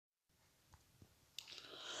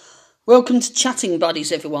Welcome to Chatting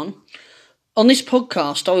Buddies, everyone. On this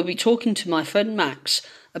podcast, I will be talking to my friend Max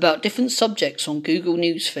about different subjects on Google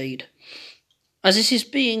Newsfeed. As this is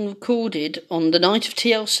being recorded on the night of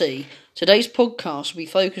TLC, today's podcast will be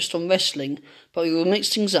focused on wrestling, but we will mix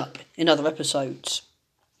things up in other episodes.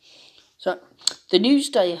 So, the New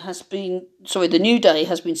Day has been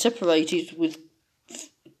separated with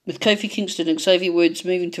Kofi Kingston and Xavier Woods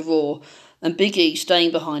moving to Raw and Big E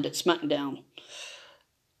staying behind at SmackDown.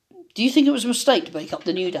 Do you think it was a mistake to break up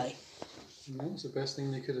the New Day? No, it's the best thing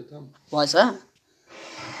they could have done. Why is that?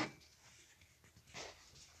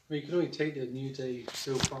 Well, you could only take the New Day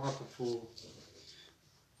so far before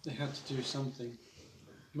they had to do something.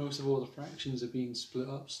 Most of all the fractions are being split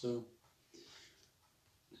up, so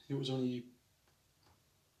it was only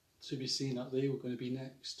to be seen that they were going to be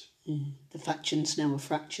next. The faction's now a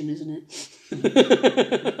fraction, isn't it?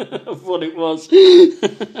 Of what it was.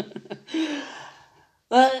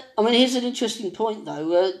 Here's an interesting point,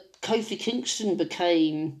 though. Kofi Kingston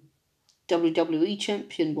became WWE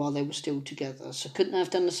champion while they were still together, so couldn't they have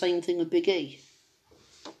done the same thing with Big E?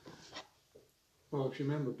 Well, if you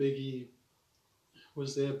remember, Big E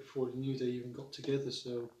was there before the New Day even got together,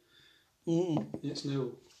 so it's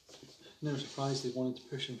no surprise they wanted to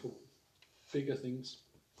push him for bigger things.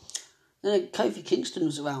 Kofi Kingston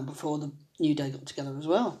was around before the New Day got together as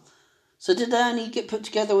well. So did they only get put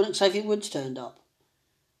together when Xavier Woods turned up?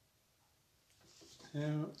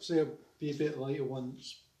 So it'll be a bit later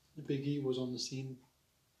once the Big E was on the scene.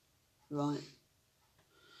 Right.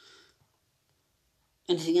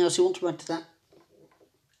 Anything else you want to add to that?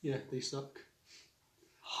 Yeah, they suck.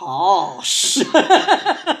 Harsh.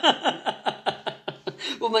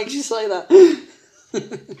 What makes you say that?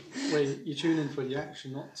 Well, you tune in for the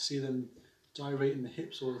action, not to see them gyrating the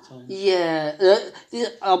hips all the time. Yeah,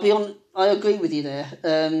 I agree with you there,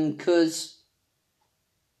 because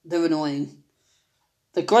they're annoying.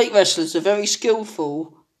 They're great wrestlers, they're very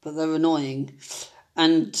skillful, but they're annoying.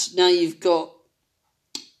 And now you've got,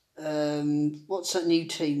 what's that new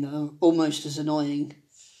team that are almost as annoying,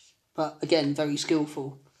 but again, very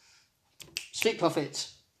skillful? Street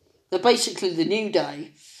Profits. They're basically the New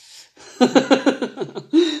Day.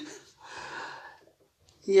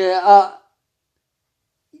 Yeah,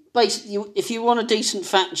 basically, if you want a decent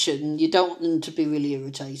faction, you don't want them to be really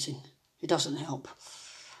irritating. It doesn't help.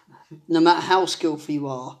 No matter how skillful you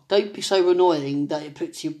are, don't be so annoying that it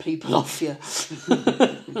puts your people off you.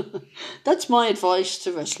 That's my advice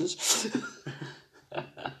to wrestlers.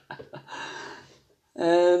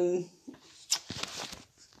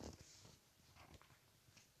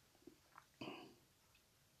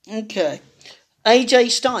 Okay.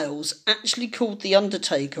 AJ Styles actually called The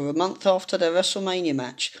Undertaker a month after their WrestleMania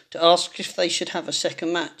match to ask if they should have a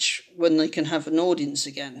second match when they can have an audience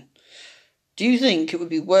again. Do you think it would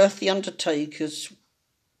be worth The Undertaker's...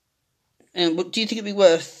 do you think it would be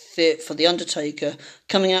worth it for The Undertaker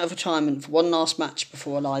coming out of retirement for one last match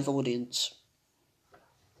before a live audience?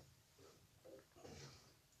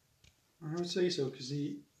 I would say so, because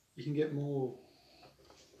you can get more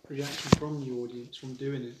reaction from the audience from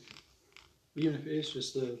doing it. Even if it is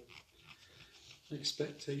just a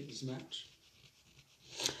spectators match.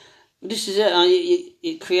 This is it.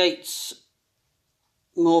 It creates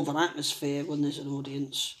more of an atmosphere when there's an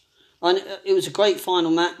audience. And it was a great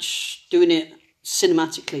final match, doing it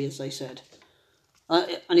cinematically, as they said.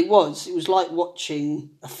 And it was like watching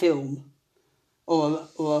a film or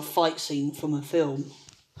a fight scene from a film,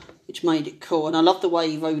 which made it cool. And I love the way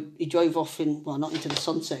he drove off not into the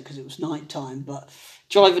sunset because it was night time, but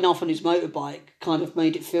driving off on his motorbike kind of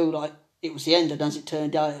made it feel like it was the end, and as it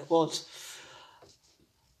turned out, it was.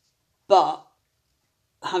 But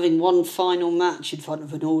having one final match in front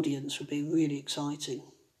of an audience would be really exciting.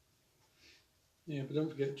 Yeah, but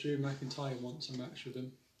don't forget Drew McIntyre wants a match with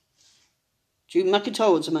him. Drew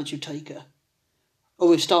McIntyre wants a match with Taker? Or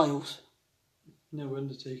with Styles? No,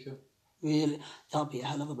 Undertaker. Really? That'd be a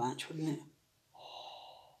hell of a match, wouldn't it?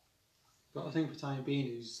 But I think for the time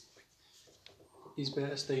being, he's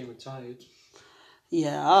better staying retired.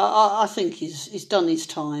 Yeah, I think he's done his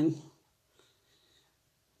time.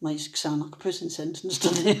 Makes it sound like a prison sentence,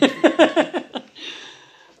 doesn't it?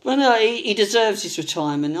 But no, he deserves his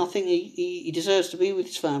retirement. I think he deserves to be with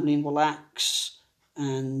his family and relax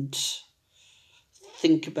and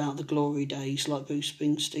think about the glory days, like Bruce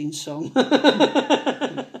Springsteen's song.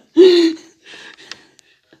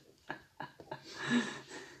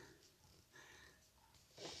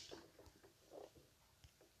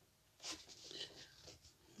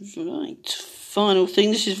 Right, final thing.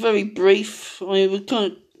 This is very brief. We're going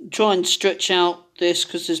to try and stretch out this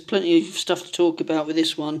because there's plenty of stuff to talk about with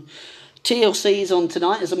this one. TLC is on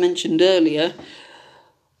tonight, as I mentioned earlier.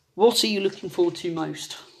 What are you looking forward to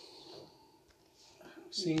most?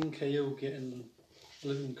 Seeing KO getting the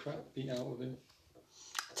living crap beat out of him.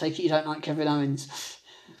 I take it you don't like Kevin Owens.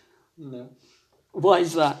 No. Why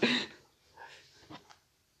is that?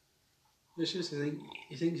 It's just, I think,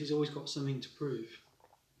 he thinks he's always got something to prove.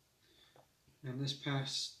 And this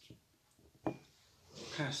past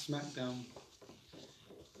SmackDown,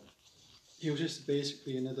 he was just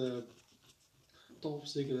basically another Dolph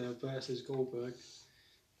Ziggler versus Goldberg.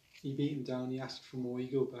 He beat him down, he asked for more,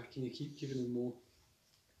 you go back and you keep giving him more.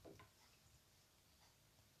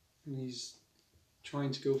 And he's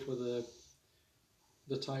trying to go for the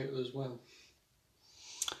title as well.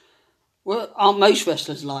 Well, aren't most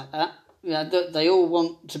wrestlers like that? Yeah, they all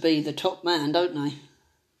want to be the top man, don't they?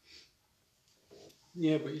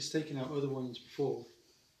 Yeah, but he's taken out other ones before.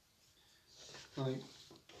 Like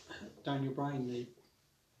Daniel Bryan,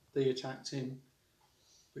 they attacked him,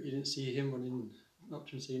 but you didn't see him running up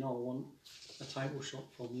to him saying, "Oh, I want a title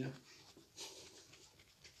shot from you."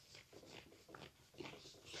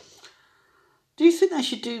 Do you think they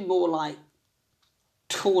should do more like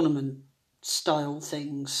tournament style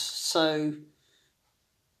things? So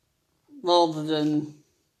rather than,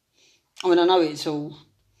 I mean, I know it's all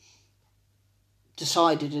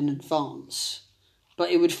decided in advance,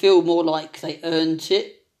 but it would feel more like they earned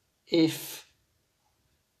it if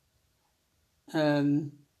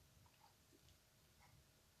because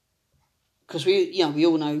we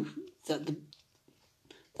all know that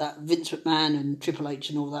that Vince McMahon and Triple H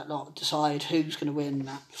and all that lot decide who's going to win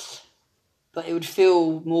that. But it would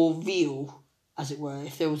feel more real, as it were,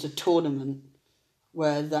 if there was a tournament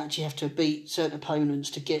where they actually have to beat certain opponents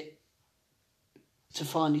to get to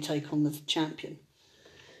finally take on the champion.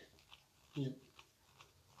 Yeah.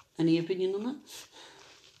 Any opinion on that?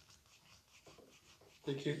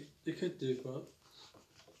 They could do, but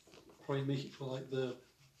probably make it for like the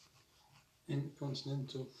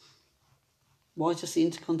Intercontinental. Why just the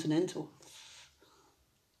Intercontinental?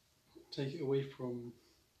 Take it away from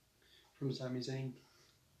Sami Zayn.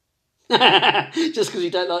 Just because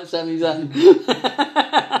you don't like Sami Zayn.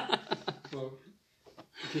 Well,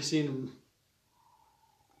 if you've seen him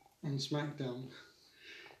on SmackDown,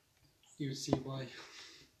 you would see why.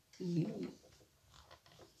 I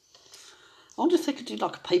wonder if they could do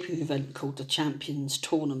like a pay-per-view event called the Champions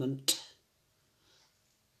Tournament.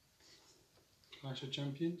 Clash of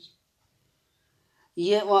Champions?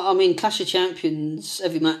 Yeah, well, I mean, Clash of Champions,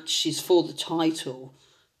 every match is for the title,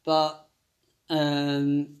 but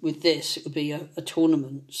with this, it would be a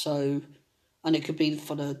tournament, so, and it could be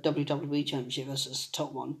for the WWE Championship as the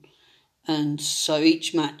top one, and so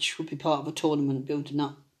each match would be part of a tournament building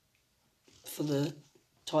up for the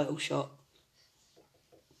title shot,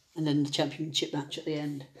 and then the championship match at the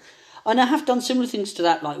end. And I have done similar things to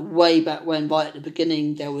that, like way back when, right at the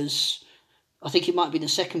beginning, there was, I think it might be the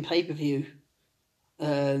second pay-per-view,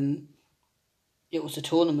 it was a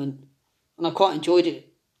tournament, and I quite enjoyed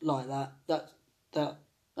it like that. That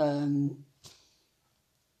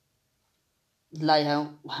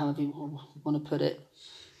layout, however you want to put it,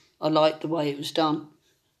 I liked the way it was done.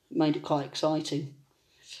 It made it quite exciting.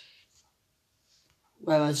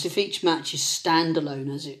 Whereas if each match is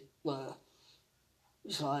standalone, as it were,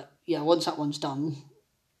 it's like, yeah, once that one's done,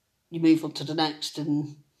 you move on to the next,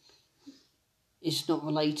 and it's not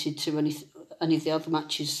related to any of the other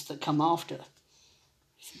matches that come after,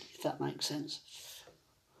 if that makes sense.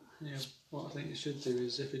 Yeah, what I think they should do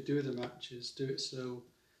is, if they do the matches, do it so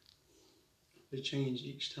they change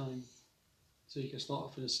each time. So you can start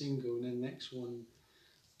off in a single, and then next one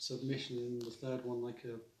submission, and the third one like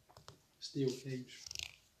a steel cage.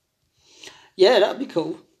 Yeah, that'd be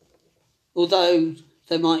cool. Although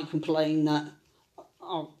they might complain that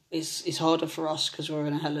it's harder for us because we're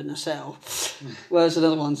in a Hell in a Cell, whereas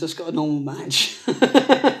another one's just got a normal match.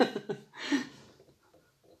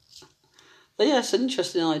 But yeah, it's an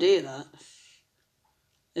interesting idea, that.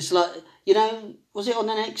 It's like, was it on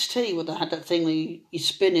NXT where they had that thing where you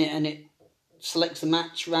spin it and it selects the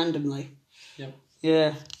match randomly? Yep.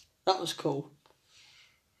 Yeah, that was cool.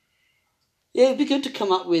 Yeah, it'd be good to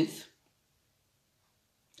come up with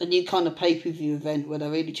a new kind of pay-per-view event where they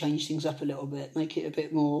really change things up a little bit, make it a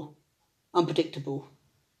bit more unpredictable.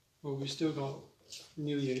 Well, we've still got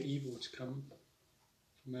New Year Evil to come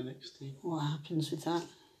from NXT. What happens with that?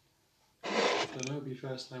 I don't know, it'll be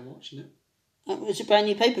first time watching it. It's a brand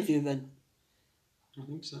new pay-per-view event? I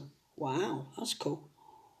think so. Wow, that's cool.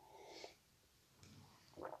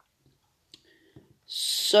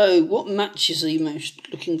 So, what matches are you most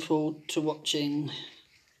looking forward to watching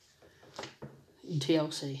in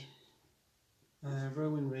TLC?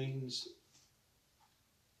 Roman Reigns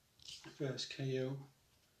versus KO.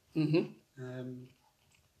 Mm-hmm.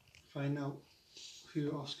 Find out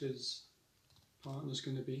who Oscar's partner's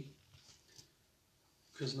going to be,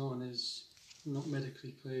 because no one is not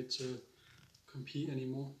medically cleared to compete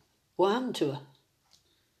anymore. What happened to her?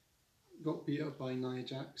 Got beat up by Nia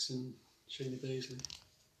Jax and Shayna Baszler.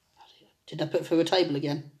 Did they put through a table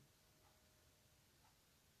again?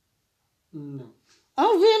 No.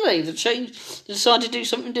 Oh, really? They decided to do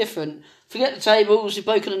something different. Forget the tables, we've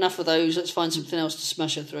broken enough of those, let's find something else to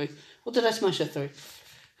smash her through. What did I smash her through?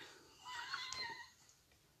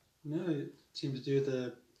 No, it seems to do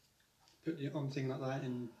the put your arm thing like that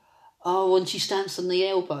in. Oh, when she stamps on the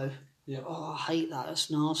elbow. Yeah. Oh, I hate that, that's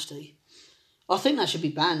nasty. I think that should be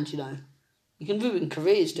banned, you know. You can ruin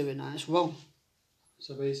careers doing that, it's wrong.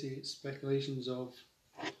 So basically, it's speculations of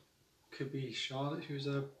could be Charlotte, who's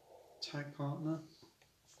a tag partner.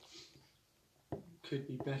 Could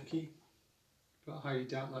be Becky, but I highly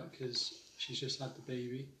doubt that because she's just had the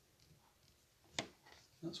baby.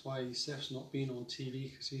 That's why Seth's not been on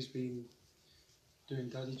TV, because he's been doing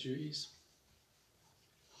daddy duties.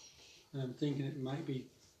 And I'm thinking it might be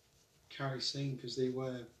Kairi Sane, because they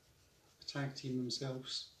were a tag team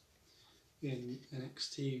themselves in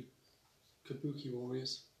NXT Kabuki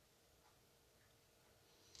Warriors.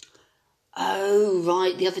 Oh,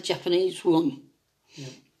 right, the other Japanese one. Yeah.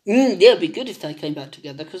 Yeah, it'd be good if they came back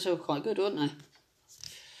together, because they were quite good, weren't they?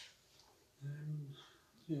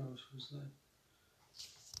 Who else was there?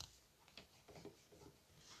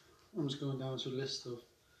 I'm just going down to a list of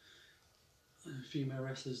female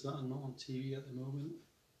wrestlers that are not on TV at the moment.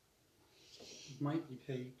 It might be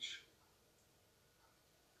Paige.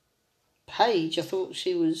 Paige, I thought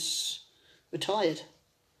she was retired.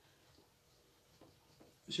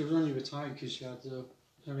 She was only retired because she had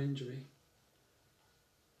her injury.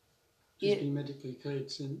 She's been medically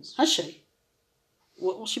cleared since. Has she?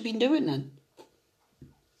 What's she been doing then?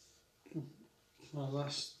 Well,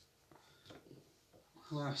 last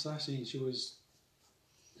I seen, she was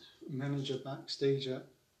manager backstage at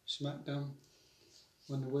SmackDown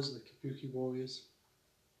when there was the Kabuki Warriors.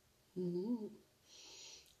 Mm-hmm.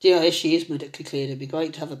 Yeah, if she is medically cleared, it'd be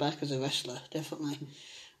great to have her back as a wrestler, definitely.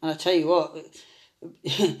 And I tell you what,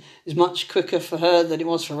 it's much quicker for her than it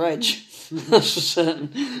was for Edge. That's for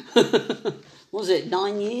certain. Was it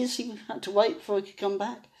 9 years he had to wait before he could come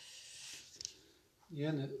back? Yeah,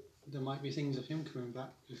 and there might be things of him coming back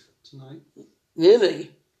tonight.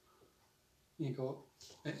 Really? You got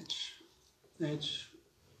Edge,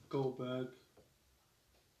 Goldberg.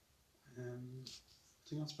 I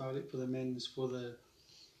think that's about it for the men's. For the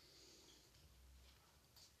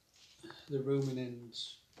Roman and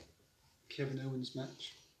Kevin Owens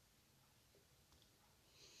match.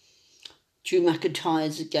 Drew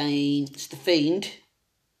McIntyre's against The Fiend.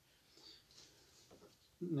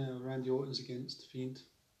 No, Randy Orton's against The Fiend.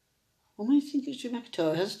 What do you think it's Drew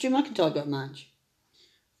McIntyre? Has Drew McIntyre got a match?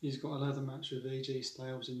 He's got a leather match with AJ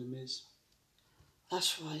Styles and The Miz.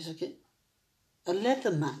 That's right, he's like a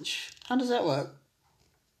leather match. How does that work?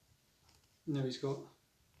 No, he's got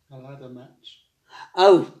a ladder match.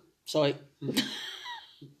 Oh, sorry.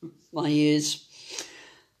 My ears.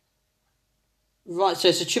 Right, so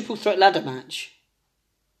it's a triple threat ladder match.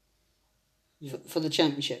 Yeah. For the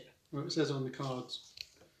championship. Well, it says on the cards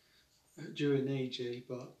during AJ,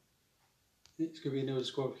 but it's going to be no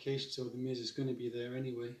disqualification, so The Miz is going to be there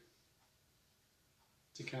anyway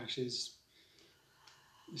to cash his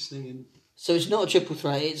thing in. So it's not a triple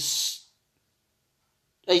threat, it's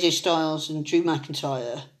AJ Styles and Drew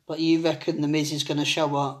McIntyre, but you reckon The Miz is going to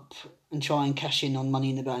show up and try and cash in on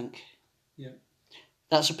Money in the Bank? Yeah.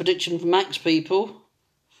 That's a prediction from Max, people,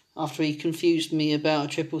 after he confused me about a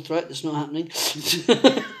triple threat that's not happening.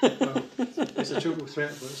 Well, it's a triple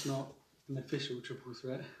threat, but it's not an official triple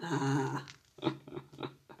threat. Ah.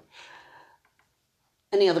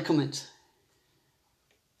 Any other comments?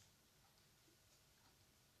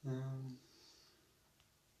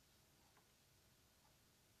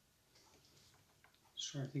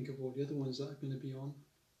 Just trying to think of all the other ones that are going to be on.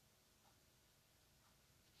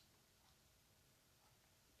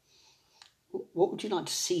 What would you like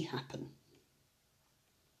to see happen?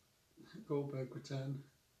 Goldberg return.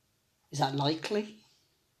 Is that likely?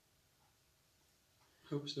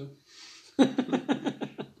 Hope so.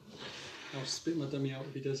 I'll spit my dummy out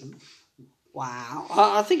if he doesn't. Wow.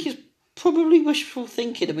 I think it's probably wishful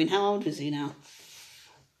thinking. I mean, how old is he now?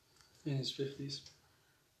 In his 50s.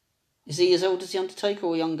 Is he as old as The Undertaker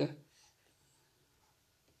or younger?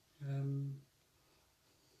 I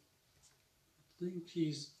think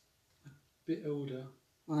he's a bit older.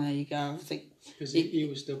 Well, there you go. I think Because he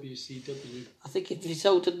was WCW. I think if he's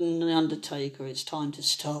older than the Undertaker, it's time to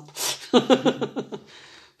stop.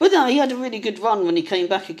 But no, he had a really good run when he came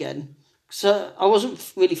back again. So I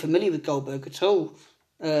wasn't really familiar with Goldberg at all.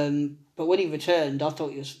 But when he returned, I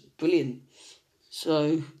thought he was brilliant.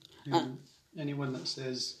 So Anyone that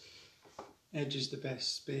says Edge is the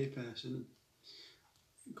best spear person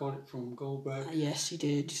got it from Goldberg. Yes, he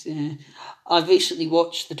did. Yeah. I've recently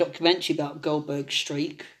watched the documentary about Goldberg's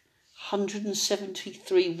streak.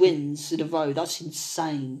 173 wins in a row. That's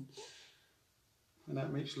insane. And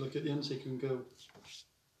that makes you look at the Undertaker and go,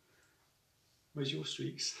 where's your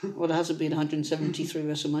streaks? Well, there hasn't been 173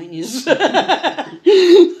 WrestleManias.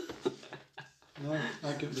 No,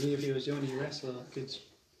 I couldn't believe he was the only wrestler that could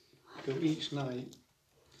go each night,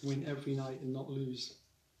 win every night and not lose.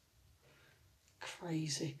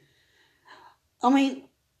 Crazy. I mean,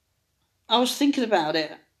 I was thinking about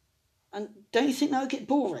it, and don't you think that would get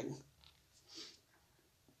boring?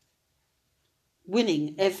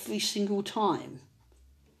 Winning every single time.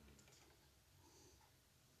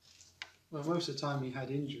 Well, most of the time he had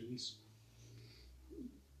injuries.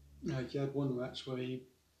 Like he had one match where he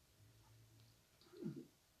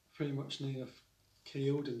pretty much nearly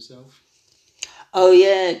KO'd himself. Oh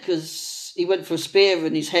yeah, because he went for a spear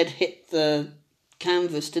and his head hit the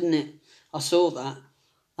canvas, didn't it? I saw that.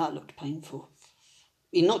 That looked painful.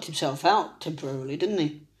 He knocked himself out temporarily, didn't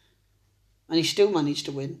he? And he still managed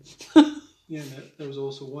to win. Yeah, there was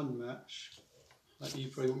also one match that you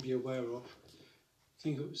probably won't be aware of. I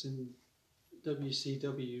think it was in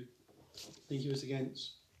WCW. I think he was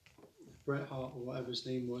against Bret Hart or whatever his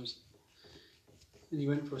name was. And he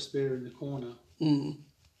went for a spear in the corner.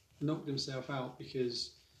 Knocked himself out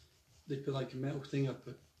because they put like a metal thing up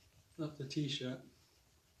the t-shirt.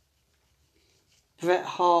 Bret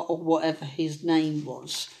Hart or whatever his name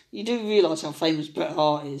was. You do realise how famous Bret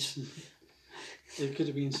Hart is. It could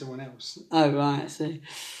have been someone else. Oh right, so I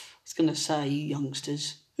was going to say, you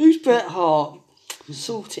youngsters, who's Bret Hart?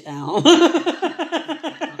 Sort it out.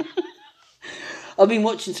 I've been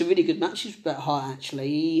watching some really good matches with Bret Hart actually.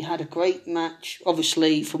 He had a great match,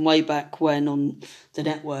 obviously from way back when on the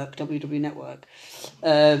network, WWE Network.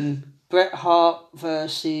 Bret Hart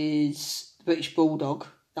versus the British Bulldog.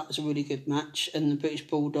 That was a really good match, and the British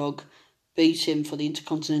Bulldog beat him for the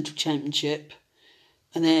Intercontinental Championship.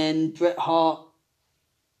 And then Bret Hart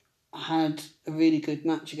had a really good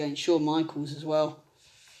match against Shawn Michaels as well.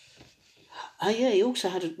 Yeah, he also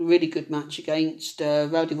had a really good match against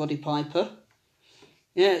Rowdy Roddy Piper.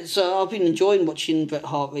 Yeah, so I've been enjoying watching Bret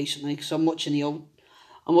Hart recently because I'm watching the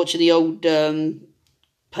old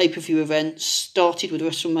pay-per-view events. Started with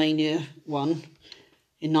WrestleMania 1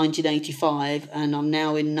 in 1985, and I'm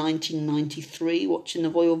now in 1993 watching the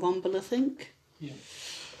Royal Rumble, I think. Yeah.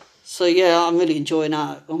 So yeah, I'm really enjoying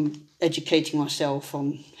that. I'm educating myself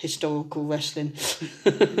on historical wrestling.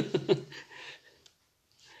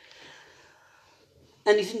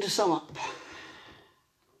 Anything to sum up?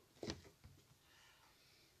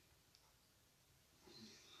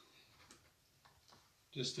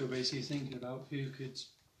 Just still basically thinking about who could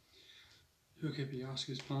be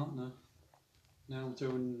Asuka's partner. Now I'm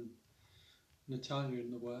throwing Natalia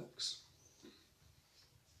in the works.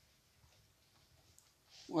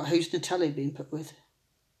 Well, who's Natalia being put with?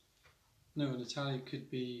 No, Natalia could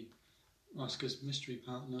be Asuka's mystery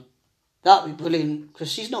partner. That'd be brilliant,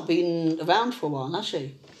 because she's not been around for a while, has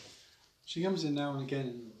she? She comes in now and again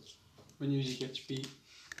and when usually gets beat.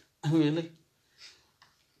 Oh, really?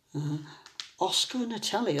 Oscar and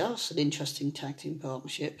Natalia, that's an interesting tag team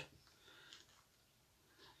partnership.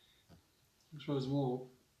 I suppose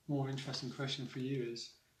more interesting question for you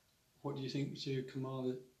is, what do you think to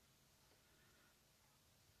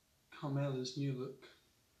Carmella's new look?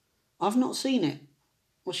 I've not seen it.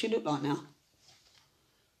 What's she look like now?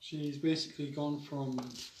 She's basically gone from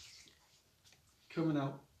coming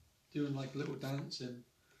out doing like little dancing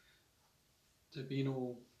to being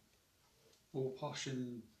all posh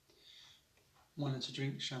and wanting to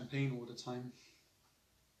drink champagne all the time.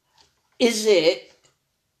 Is it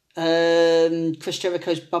Chris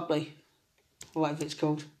Jericho's Bubbly? Or whatever it's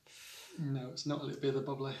called. No, it's not a little bit of the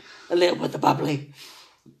bubbly. A little bit of the Bubbly.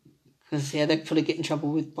 Because, yeah, they'd probably get in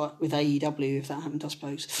trouble with AEW if that happened, I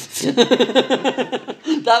suppose.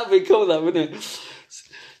 That would be cool, though, wouldn't it?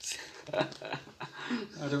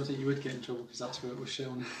 I don't think you would get in trouble because that's where it was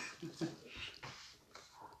shown.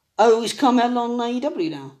 Oh, is Carmella on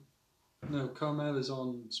AEW now? No, Carmella's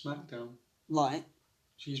on SmackDown. Right.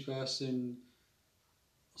 She's versing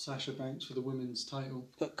Sasha Banks for the women's title.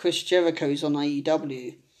 But Chris Jericho's on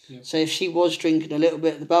AEW. Yeah. So if she was drinking a little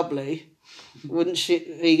bit of the bubbly, wouldn't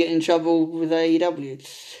he get in trouble with AEW?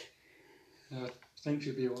 I think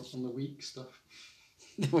she'd be on the weak stuff.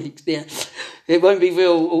 The weeks, yeah. It won't be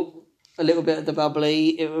real. A little bit of the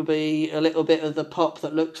bubbly. It will be a little bit of the pop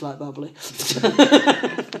that looks like bubbly.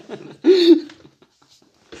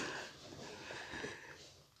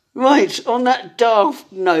 Right, on that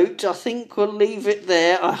daft note, I think we'll leave it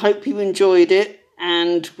there. I hope you enjoyed it,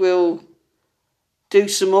 and we'll do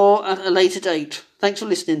some more at a later date. Thanks for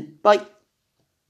listening. Bye.